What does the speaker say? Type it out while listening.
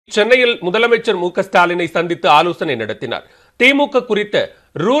சென்னையில் முதலமைச்சர் ஸ்டாலினை சந்தித்து ஆலோசனை நடத்தினார். திமுக குறித்த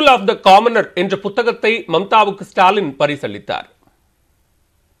ரூல் ஆஃப் த காமனர் என்ற புத்தகத்தை மம்தாவுக்கு ஸ்டாலின் பரிசளித்தார்.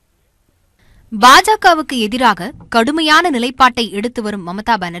 பாஜகவுக்கு எதிராக கடுமையான நிலைப்பாட்டை எடுத்து வரும்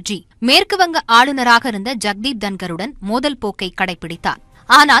மமதா பானர்ஜி மேற்குவங்க ஆளுநராக இருந்த ஜக்தீப் தன்கருடன் மோதல் போக்கை கடைபிடித்தார்.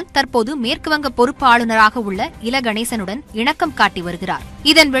 ஆனால் தற்போது மேற்குவங்க பொறுப்பு ஆளுநராக உள்ள இல கணேசனுடன் இணக்கம் காட்டி வருகிறார்.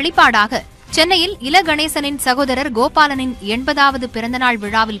 இதன் வெளிப்பாடாக சென்னையில் இல கணேசனின் சகோதரர் கோபாலனின் 80வது பிறந்தநாள்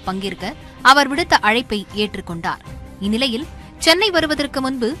விழாவில் பங்கேற்க அவர் விடுத்த அழைப்பை ஏற்றுக்கொண்டார். இந்நிலையில் சென்னை வருவதற்கு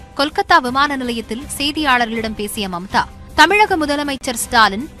முன்பு கொல்கத்தா விமான நிலையத்தில் செய்தியாளர்களிடம் பேசிய மம்தா, தமிழக முதலமைச்சர்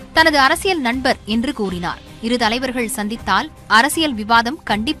ஸ்டாலின் தனது அரசியல் நண்பர் என்று கூறினார். இரு தலைவர்கள் சந்தித்தால் அரசியல் விவாதம்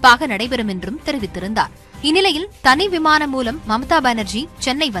கண்டிப்பாக நடைபெறும் என்றும் தெரிவித்திருந்தார். இந்நிலையில் தனி விமானம் மூலம் மமதா பானர்ஜி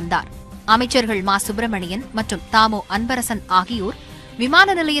சென்னை வந்தார். அமைச்சர்கள் மா சுப்பிரமணியன் மற்றும் தாமோ அன்பரசன் ஆகியோர்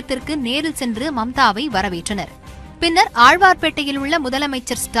விமான நிலையத்திற்கு நேரில் சென்று மம்தாவை வரவேற்றனர். பின்னர் ஆழ்வார்பேட்டையில் உள்ள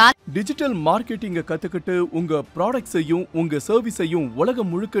முதலமைச்சர் ஸ்டாலின் டிஜிட்டல் மார்க்கெட்டிங்க கத்துக்கிட்டு உங்க ப்ராடக்ட்ஸையும் உங்க சர்வீஸையும்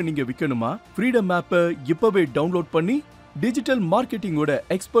உலகம் முழுக்க நீங்க விற்கணுமா? ஃப்ரீடம் ஆப்பை இப்பவே டவுன்லோட் பண்ணி டிஜிட்டல் மார்க்கெட்டிங்கோட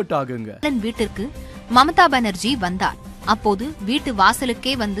எக்ஸ்பர்ட் ஆகுங்க. வீட்டிற்கு மமதா பானர்ஜி வந்தார். அப்போது வீட்டு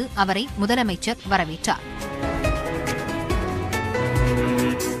வாசலுக்கே வந்து அவரை முதலமைச்சர் வரவேற்றார்.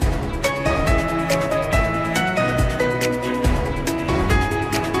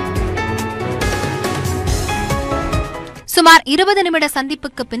 சுமார் 20 நிமிட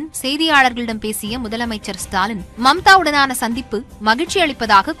சந்திப்புக்கு பின் செய்தியாளர்களிடம் பேசிய முதலமைச்சர் ஸ்டாலின் மம்தாவுடனான சந்திப்பு மகிழ்ச்சி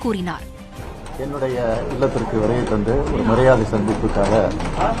அளிப்பதாக கூறினார். என்னுடைய இல்லத்திற்கு வருகை தந்து ஒரு மரியாதை சந்திப்புக்காக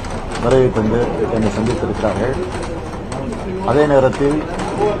வருகை தந்து என்னை சந்தித்திருக்கிறார்கள். அதே நேரத்தில்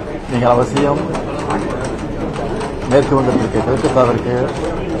நீங்கள் அவசியம் மேற்கு வங்கத்திற்கு கொல்கத்தாவிற்கு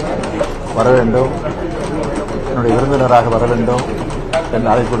வர வேண்டும், என்னுடைய விருந்தினராக வர வேண்டும்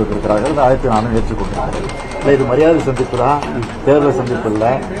என்று அழைப்பு கொடுத்திருக்கிறார்கள். இந்த அழைப்பை நானும் ஏற்றுக்கொண்டிருக்கிறேன். இது மரியாதை சந்திப்பு தான், தேர்தல் சந்திப்பு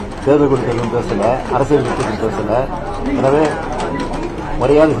இல்லை. தேர்தல் குறித்து பேசல, அரசியல் குறித்து பேசல. எனவே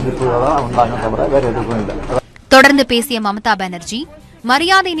மரியாதை சந்திப்பு தான் உண்டாங்க, தவிர வேற எதுவும் இல்லை. தொடர்ந்து பேசிய மமதா பானர்ஜி,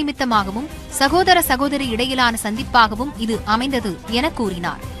 மரியாதை நிமித்தமாகவும் சகோதர சகோதரி இடையிலான சந்திப்பாகவும் இது அமைந்தது என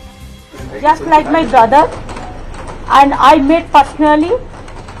கூறினார். Just like my brother, and I met personally,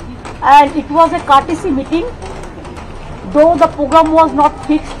 and it was a courtesy meeting. Though the program was not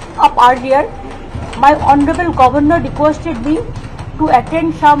fixed up earlier, my honorable governor requested me to attend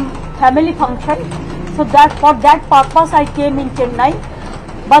some family function, so that for that purpose I came in Chennai.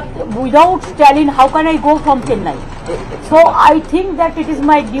 But without Stalin, how can I go from Chennai? So I think that it is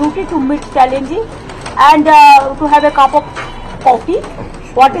my duty to meet Stalin ji and to have a cup of coffee,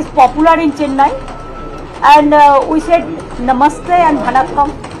 what is popular in Chennai. And we said namaste and vanakkam.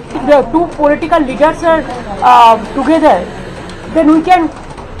 The two political leaders are together, then we can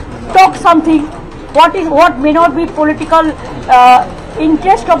talk something. What may not be political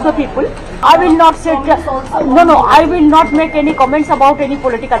interest of the people. I will not say I will not make any comments about any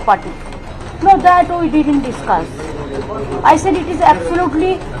political party. No, that we didn't discuss. I said it is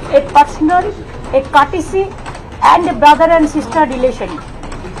absolutely a personal, a courtesy and a brother and sister relation.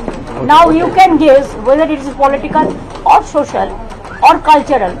 Now you can guess whether it is political or social or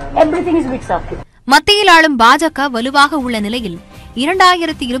cultural. Everything is mixed up. மத்தியில் ஆளும் பாஜக வலுவாக உள்ள நிலையில்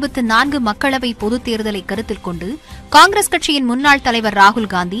 2024 மக்களவை பொதுத் தேர்தலை கருத்தில் கொண்டு காங்கிரஸ் கட்சியின் முன்னாள் தலைவர் ராகுல்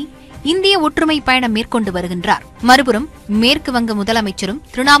காந்தி இந்திய ஒற்றுமை பயணம் மேற்கொண்டு வருகின்றார். மறுபுறம் மேற்கு வங்க முதலமைச்சரும்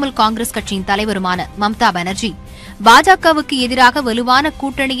திரிணாமுல் காங்கிரஸ் கட்சியின் தலைவருமான மம்தா பானர்ஜி பாஜகவுக்கு எதிராக வலுவான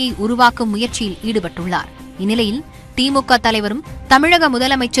கூட்டணியை உருவாக்கும் முயற்சியில் ஈடுபட்டுள்ளார். இந்நிலையில் திமுக தலைவரும் தமிழக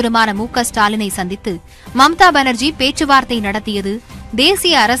முதலமைச்சருமான ஸ்டாலினை சந்தித்து மம்தா பானர்ஜி பேச்சுவார்த்தை நடத்தியது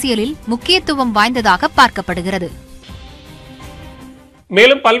தேசிய அரசியலில் முக்கியத்துவம் வாய்ந்ததாக பார்க்கப்படுகிறது.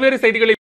 மேலும் பல்வேறு செய்திகளை